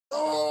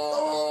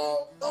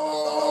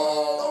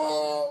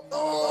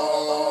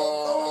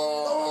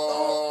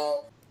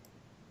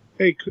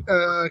Hey,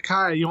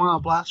 Kai, you want a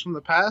blast from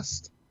the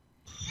past?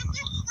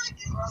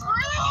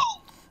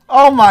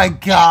 Oh my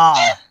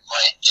god!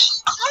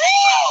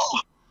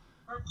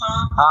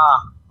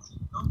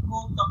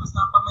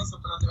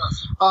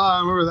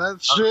 Remember that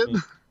shit?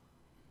 Okay.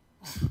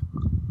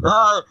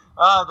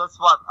 That's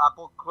what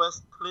Apple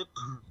Quest clip.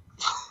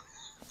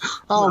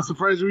 Oh, I'm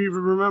surprised you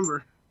even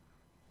remember.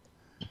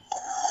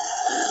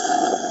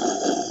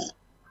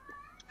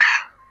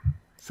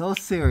 So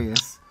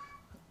serious.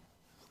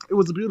 It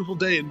was a beautiful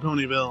day in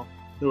Ponyville.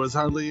 There was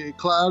hardly a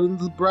cloud in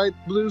the bright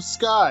blue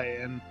sky,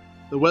 and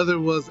the weather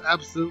was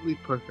absolutely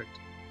perfect.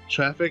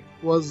 Traffic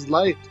was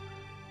light,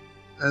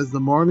 as the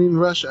morning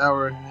rush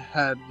hour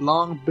had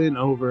long been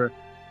over,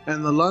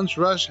 and the lunch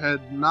rush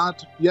had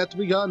not yet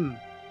begun.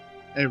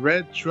 A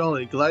red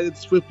trolley glided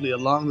swiftly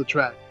along the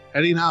track,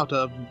 heading out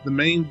of the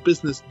main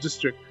business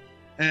district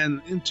and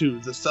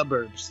into the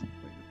suburbs.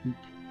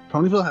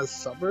 Ponyville has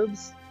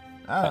suburbs?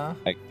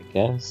 I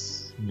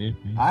guess maybe.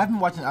 I've been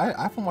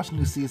watching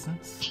new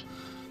seasons.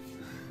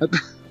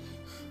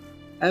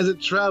 As it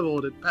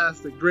traveled, it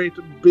passed a great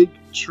big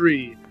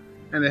tree,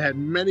 and it had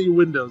many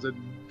windows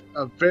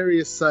of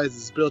various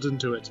sizes built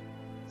into it.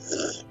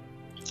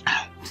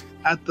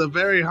 At the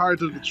very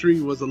heart of the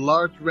tree was a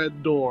large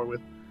red door with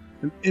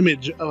an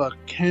image of a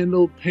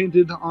candle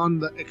painted on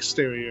the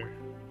exterior.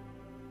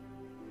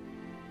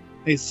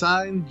 A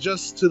sign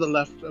just to the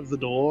left of the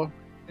door,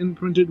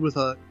 imprinted with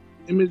an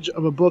image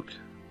of a book,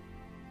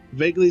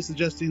 vaguely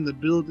suggesting the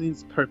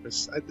building's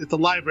purpose. It's a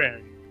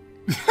library.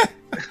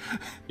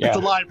 Yeah. It's a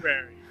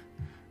library.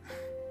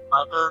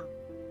 My turn.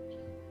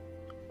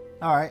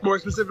 Alright. More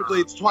specifically,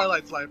 it's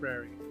Twilight's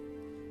library.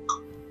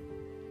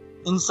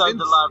 Inside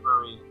the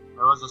library,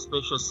 there was a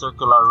spacious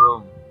circular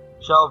room.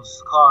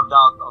 Shelves carved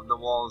out of the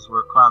walls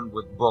were crammed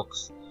with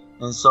books,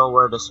 and so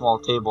were the small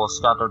tables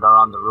scattered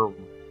around the room.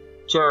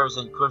 Chairs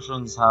and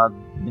cushions had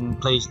been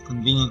placed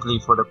conveniently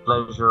for the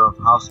pleasure of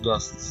house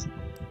guests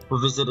who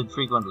visited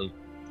frequently.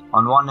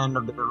 On one end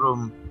of the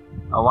room,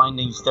 a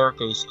winding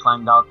staircase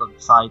climbed out of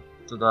sight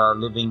to the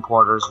living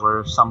quarters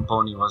where some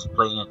pony was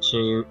playing a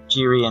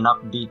cheery and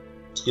upbeat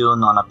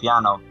tune on a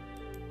piano.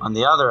 On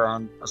the other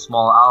end, a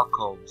small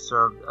alcove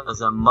served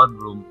as a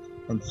mudroom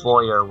and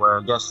foyer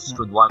where guests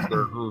could wipe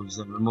their hooves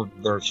and remove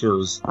their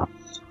shoes.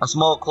 A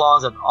small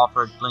closet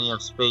offered plenty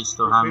of space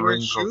to hang wear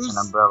raincoats shoes?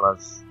 and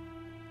umbrellas.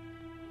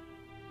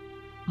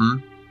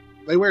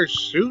 They wear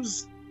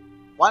shoes?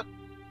 What?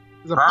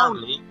 There's a pony.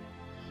 Apparently,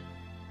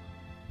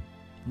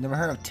 Never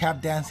heard of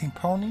tap dancing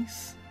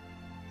ponies?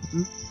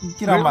 Get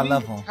They on my don't need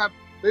level.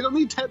 They don't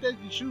need tap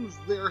dancing shoes.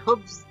 Their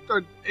hooves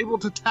are able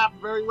to tap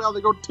very well.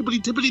 They go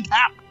tippity tippity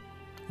tap.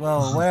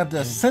 Well, what have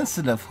the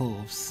sensitive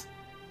hooves?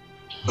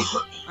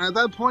 At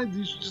that point,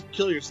 you should just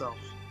kill yourself.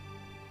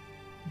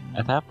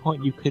 At that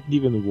point, you couldn't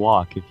even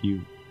walk if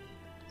you.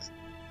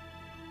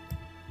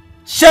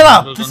 Shut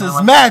up! Okay, This you know is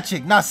what?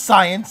 magic, not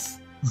science.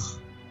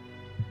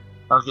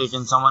 okay,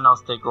 can someone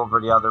else take over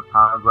the other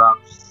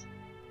paragraphs?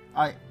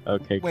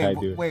 Okay, Kai,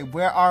 do it. Wait,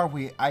 where are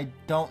we? I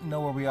don't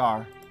know where we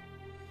are.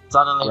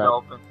 Suddenly,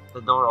 Right.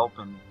 the door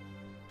opened.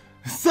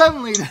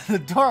 Suddenly, the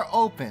door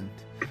opened.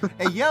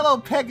 A yellow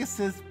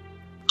Pegasus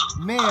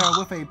mare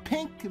with a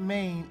pink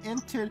mane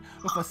entered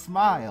with a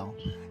smile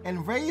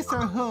and raised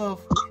her hoof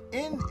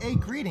in a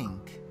greeting.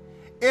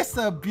 It's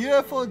a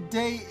beautiful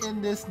day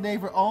in this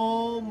neighborhood.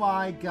 Oh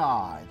my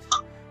god.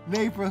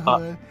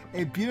 Neighborhood.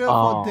 A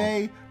beautiful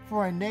day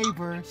for a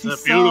neighbor. She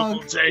It's a sung.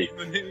 beautiful day in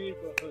the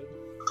neighborhood.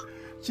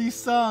 She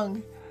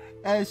sung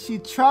as she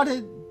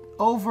trotted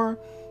over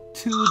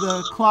to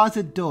the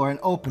closet door and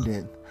opened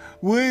it.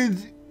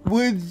 Would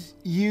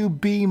you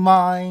be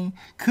mine?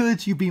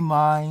 Could you be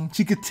mine?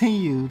 She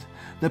continued,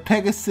 the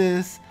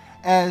Pegasus,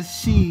 as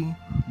she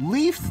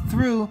leafed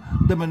through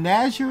the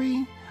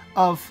menagerie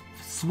of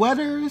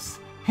sweaters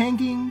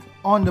hanging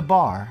on the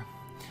bar.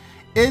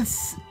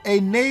 It's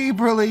a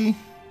neighborly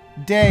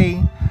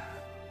day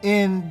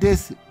in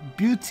this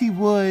beauty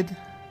wood,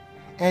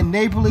 and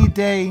neighborly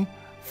day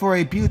for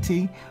a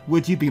beauty.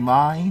 Would you be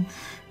mine?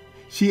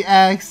 She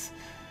asked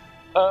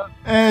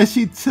as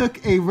she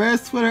took a red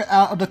sweater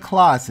out of the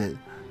closet.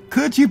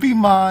 Could you be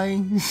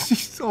mine?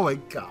 Oh my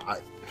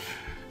god.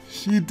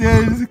 She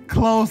did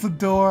close the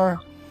door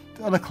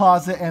of the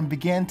closet and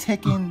began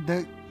taking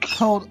the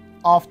coat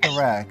off the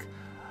rack.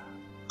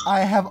 I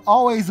have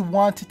always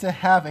wanted to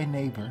have a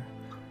neighbor,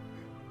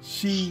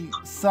 she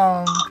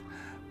sung,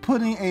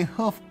 putting a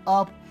hoof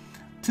up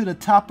to the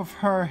top of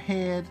her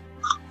head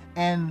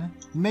and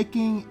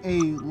making a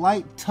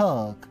light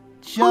tug.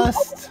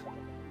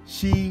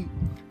 She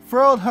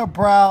furrowed her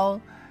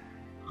brow,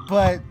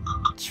 but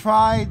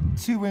tried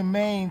to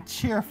remain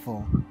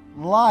cheerful,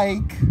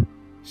 like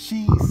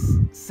she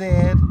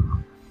said,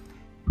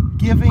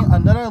 giving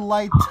another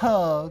light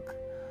tug,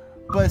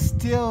 but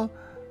still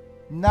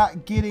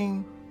not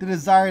getting the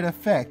desired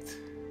effect.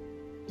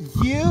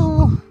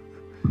 You,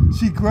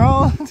 she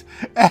groaned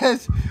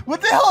as,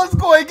 what the hell is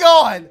going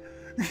on?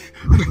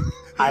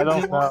 I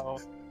don't know.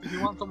 Do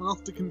you want someone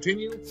else to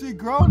continue? She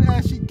groaned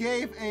as she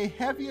gave a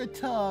heavier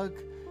tug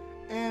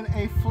In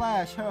a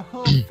flash, her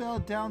hoof fell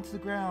down to the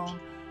ground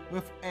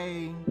with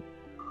a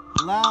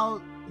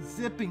loud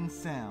zipping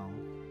sound.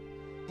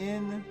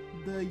 In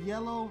the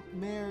yellow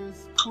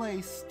mare's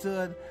place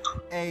stood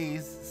a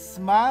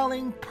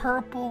smiling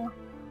purple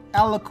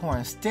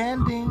alicorn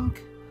standing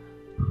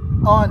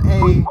on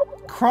a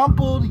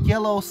crumpled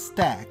yellow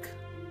stack.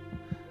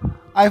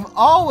 I've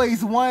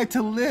always wanted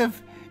to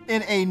live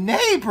in a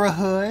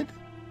neighborhood,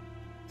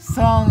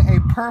 sung a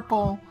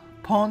purple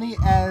pony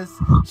as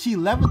she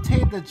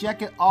levitated the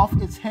jacket off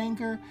its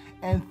hanger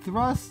and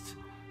thrust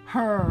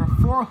her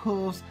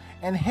forehooves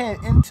and head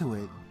into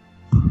it.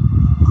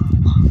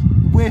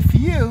 With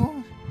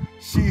you,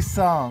 she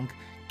sung,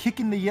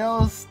 kicking the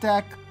yellow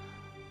sack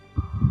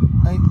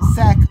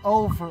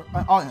over,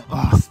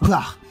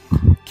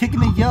 kicking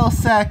the yellow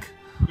sack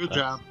Good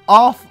job.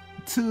 off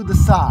to the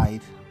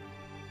side.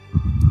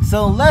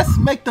 So let's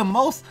make the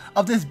most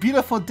of this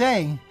beautiful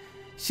day,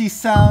 she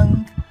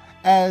sang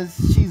as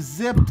she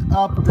zipped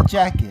up the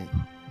jacket.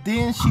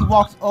 Then she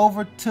walked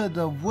over to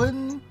the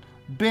wooden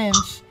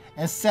bench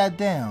and sat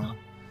down.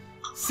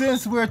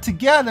 Since we're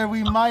together,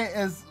 we might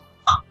as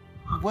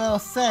well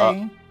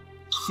say,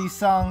 she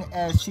sung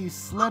as she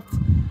slipped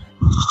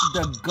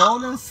the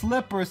golden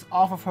slippers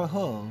off of her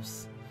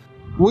hooves.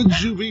 Would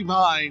you be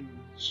mine?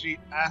 She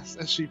asked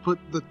as she put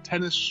the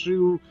tennis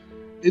shoe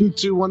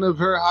into one of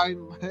her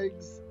hind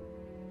legs.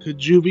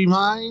 Could you be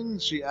mine?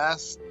 She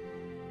asked.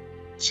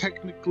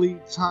 Technically,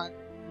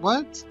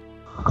 what?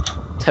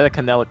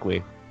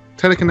 Telekinetically.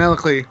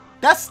 Telekinetically.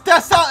 That's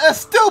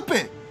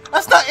stupid.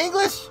 That's not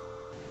English.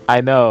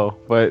 I know,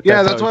 but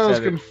Yeah, that's why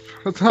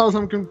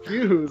I'm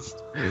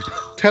confused.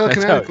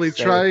 Telekinetically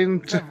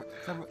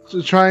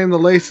trying the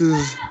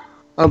laces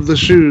of the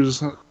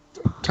shoes,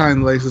 tying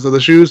the laces of the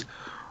shoes.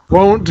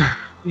 Won't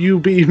you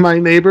be my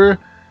neighbor?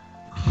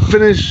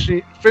 Finish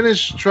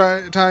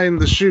tying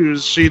the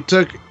shoes. She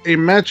took a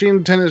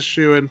matching tennis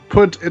shoe and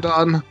put it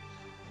on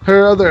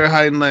her other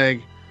hind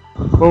leg.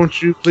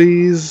 Won't you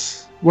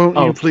please? Won't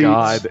you please?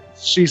 God.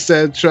 She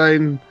said,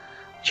 tying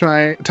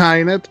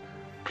it.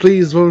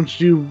 Please,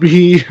 won't you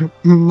be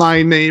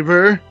my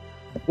neighbor?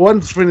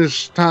 Once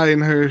finished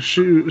tying her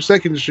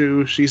second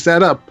shoe, she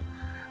sat up.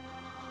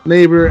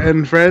 Neighbor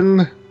and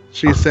friend,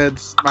 she said,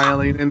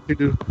 smiling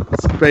into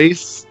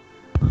space.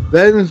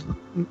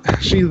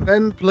 She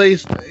then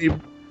placed a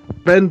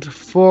bent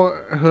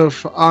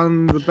forehoof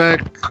on the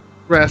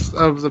backrest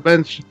of the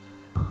bench,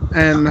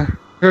 and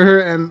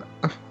her and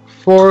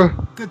four.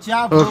 Good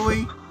job,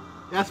 Louie.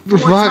 That's 4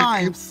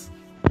 times.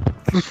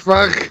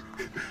 Fuck.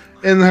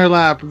 In her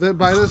lap.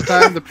 By this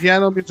time, the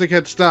piano music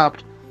had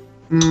stopped.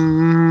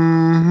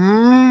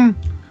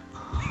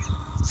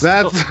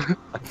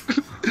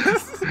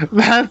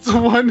 That's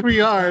when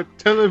we are,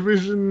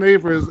 television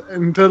neighbors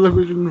and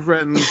television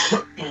friends.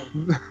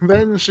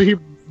 Then she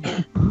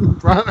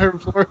brought her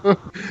forehoof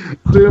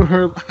to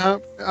her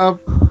lap up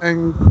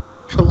and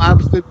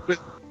collapsed it with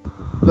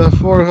the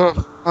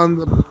forehoof on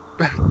the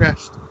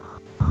backrest.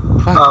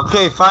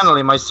 Okay,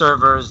 finally my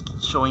server is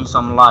showing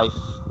some life.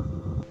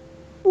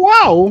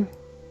 Wow!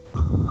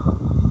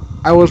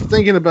 I was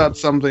thinking about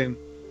something,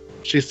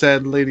 she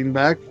said, leaning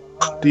back.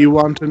 Do you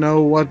want to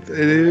know what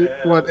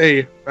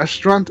a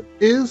restaurant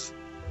is?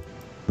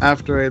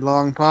 After a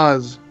long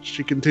pause,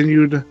 she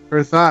continued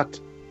her thought.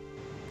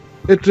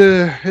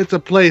 It's a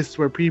place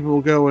where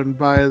people go and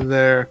buy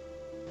their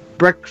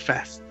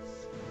breakfasts,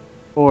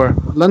 or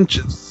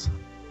lunches,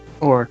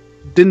 or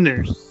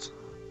dinners.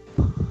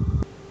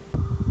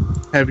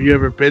 Have you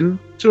ever been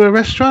to a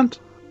restaurant?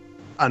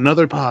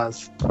 Another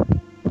pause.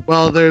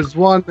 Well, there's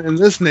one in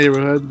this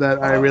neighborhood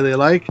that I really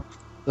like.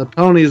 The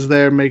ponies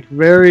there make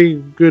very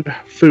good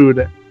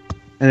food,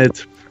 and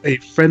it's a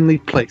friendly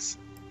place.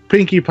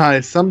 Pinkie Pie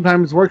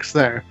sometimes works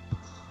there.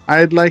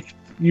 I'd like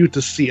you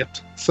to see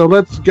it. So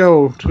let's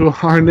go to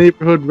our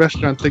neighborhood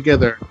restaurant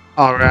together,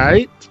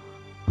 alright?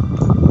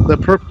 The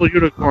purple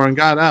unicorn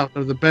got out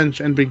of the bench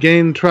and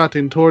began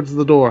trotting towards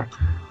the door.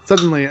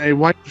 Suddenly, a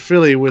white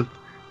filly with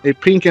a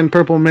pink and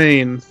purple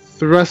mane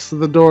thrust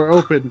the door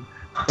open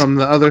from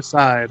the other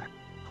side.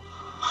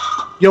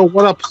 Yo,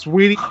 what up,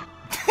 sweetie?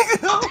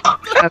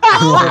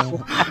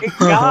 Oh my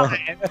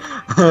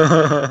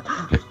God.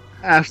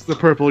 Asked the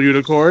purple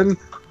unicorn.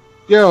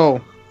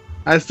 Yo,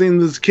 I seen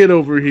this kid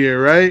over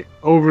here, right?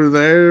 Over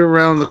there,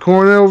 around the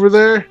corner over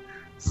there?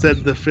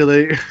 Said the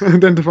filly,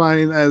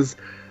 identified as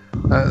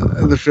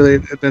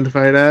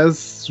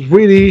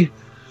Sweetie,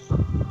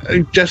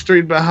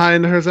 gesturing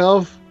behind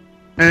herself.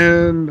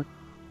 And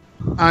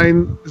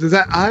is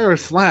that I or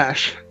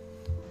slash?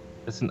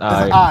 It's an It's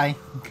I.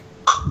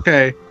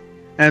 Okay.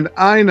 And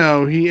I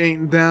know he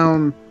ain't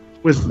down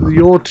with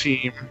your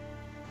team.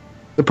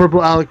 The purple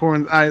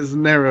alicorn's eyes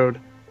narrowed.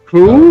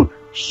 Who?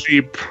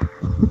 Sheep.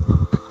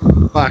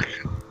 Fuck.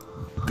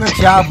 Good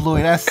job,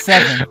 Louis. That's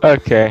 7.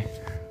 Okay.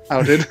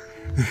 Outed.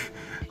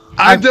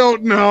 I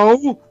don't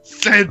know,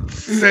 said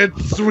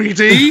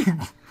Sweetie.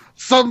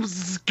 Some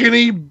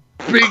skinny,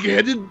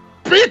 big-headed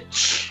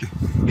bitch.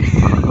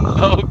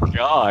 Oh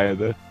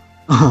God.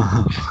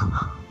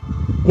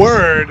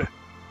 Word,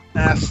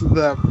 asked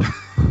the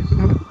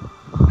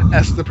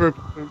asked the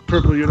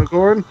purple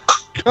unicorn.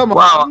 Come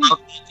Wow, on.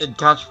 outdated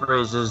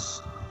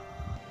catchphrases.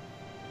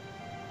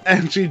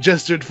 And she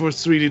gestured for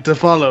Sweetie to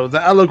follow. The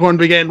alicorn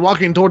began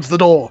walking towards the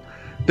door,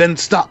 then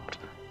stopped,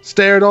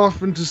 stared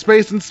off into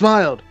space and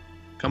smiled.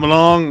 Come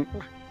along,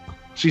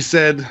 she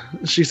said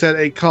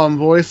a calm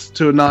voice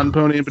to a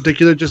non-pony in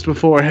particular just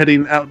before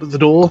heading out the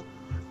door.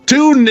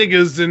 Two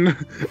niggas in...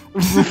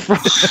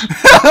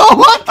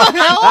 What the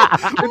hell?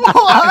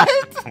 What?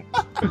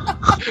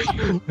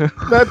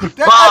 That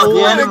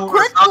escalated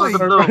quickly.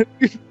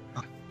 quickly.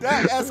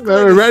 That They're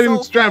escalated riding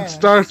so strapped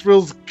fast.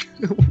 Starswills.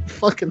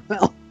 Fucking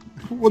hell.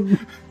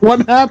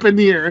 What happened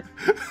here?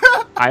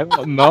 I don't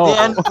The know.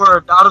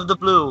 N-word out of the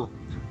blue.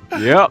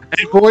 Yep.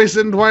 A voice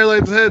in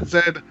Twilight's head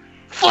said,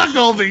 "Fuck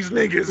all these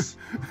niggas."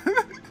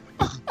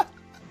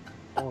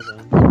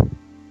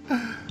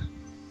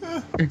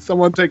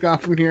 Someone take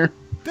off from here.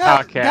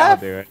 Okay, I'll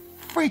do it.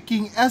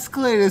 Freaking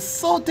escalated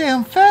so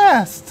damn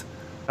fast.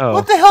 Oh,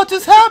 What the hell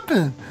just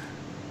happened?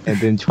 and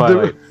then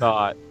Twilight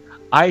thought,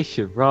 I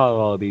should rob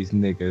all these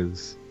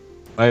niggas.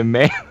 My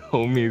man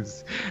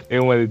homies, they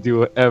want to do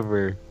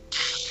whatever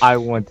I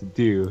want to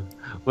do.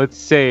 Let's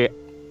say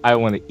I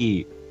want to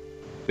eat.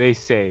 They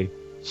say,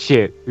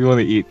 shit, we want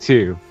to eat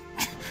too.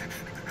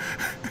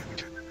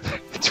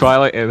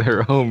 Twilight and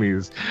her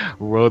homies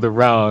rode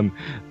around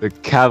the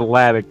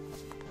Cadillac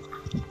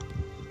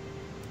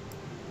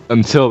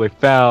until they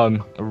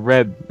found a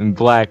red and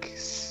black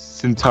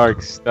Centauric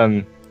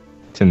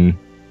Stunton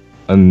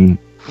on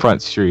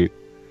Front Street.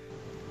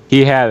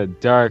 He had a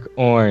dark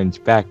orange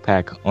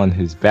backpack on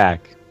his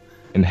back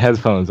and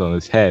headphones on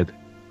his head.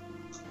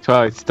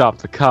 Twilight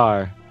stopped the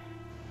car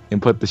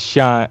and put the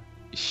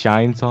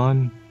shines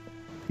on,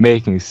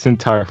 making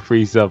Centaur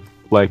freeze up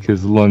like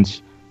his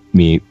lunch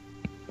meat.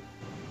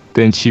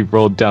 Then she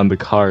rolled down the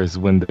car's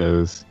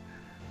windows.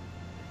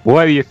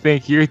 What do you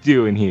think you're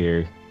doing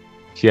here?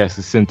 She asked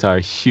the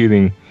Centaur,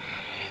 shooting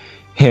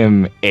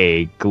him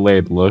a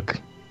glared look.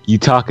 You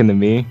talking to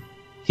me?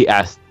 He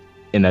asked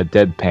in a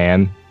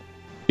deadpan.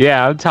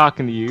 Yeah, I'm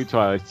talking to you,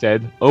 Twilight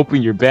said.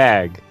 Open your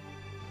bag.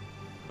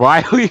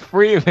 Riley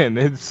Freeman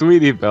and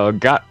Sweetie Belle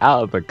got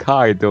out of the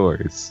car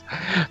doors,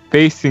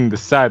 facing the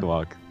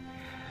sidewalk.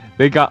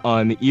 They got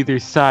on either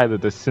side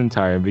of the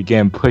Centaur and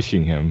began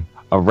pushing him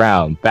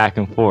around, back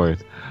and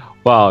forth,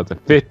 while the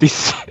 50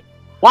 Cent...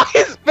 Why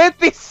is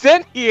 50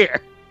 Cent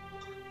here?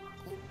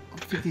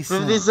 50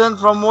 Cent. 50 Cent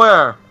from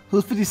where?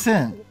 Who's 50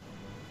 Cent?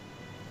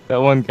 That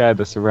one guy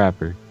that's a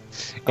rapper.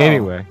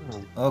 Anyway,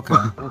 Okay.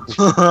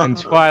 and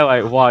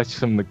Twilight watched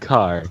from the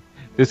car.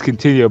 This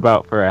continued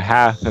about for a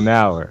half an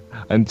hour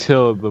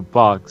until the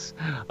box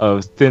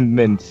of Thin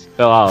Mints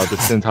fell out of the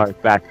Centaur's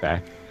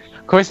backpack.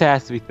 Of course it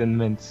has to be Thin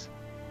Mints.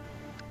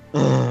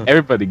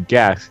 Everybody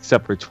gasped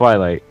except for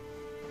Twilight.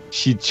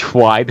 She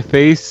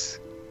Twiface?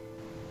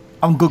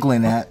 I'm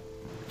Googling that.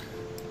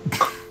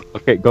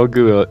 Okay, go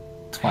Google it.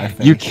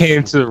 Twiface. You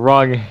came to the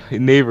wrong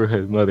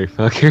neighborhood,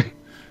 motherfucker.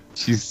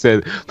 She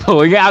said,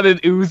 pulling out an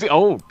Uzi.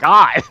 Oh,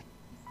 God.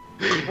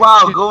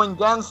 Wow, going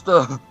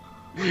gangsta.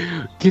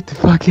 Get the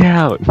fuck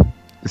out.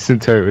 The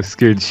Centaur was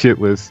scared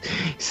shitless.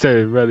 He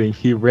started running.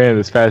 He ran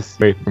as fast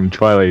away from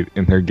Twilight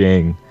and her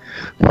gang.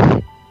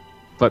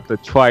 But the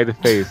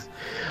Twiface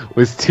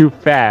was too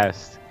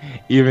fast,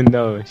 even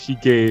though she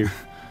gave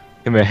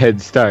him a head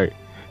start.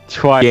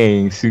 Twilight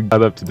gang soon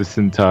got up to the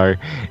Centaur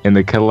and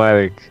the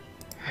Cadillac.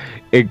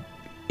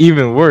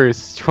 Even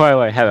worse,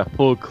 Twilight had a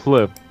full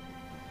clip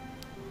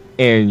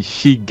and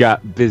she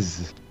got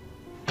busy.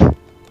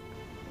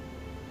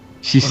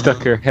 She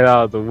stuck her head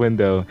out of the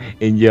window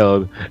and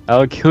yelled,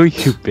 "I'll kill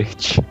you,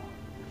 bitch."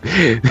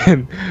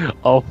 Then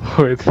all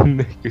four of the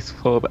niggas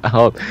pulled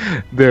out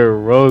their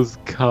rose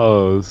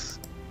colors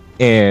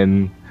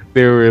and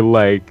they were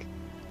like,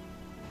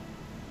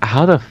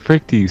 how the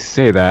frick do you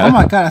say that? Oh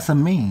my god, that's a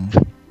meme.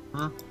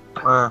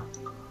 Where?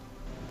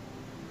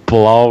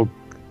 Block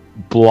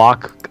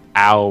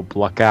owl.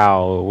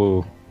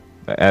 Whoa.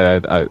 I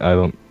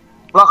don't.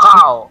 Block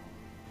out.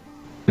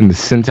 And the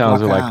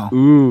Centaurs were Block like, owl.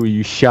 ooh,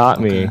 you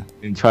shot me. Okay.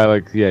 And try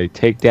like, yeah,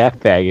 take that,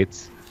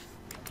 faggots.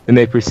 And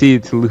they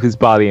proceeded to loot his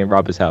body and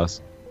rob his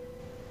house.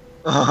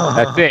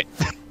 That's it.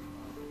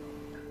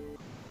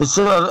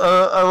 So,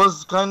 I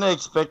was kind of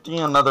expecting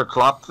another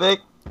clock fic,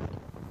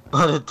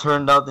 but it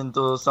turned out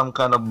into some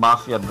kind of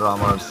mafia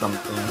drama or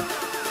something.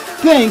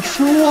 Thanks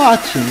for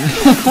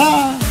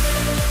watching.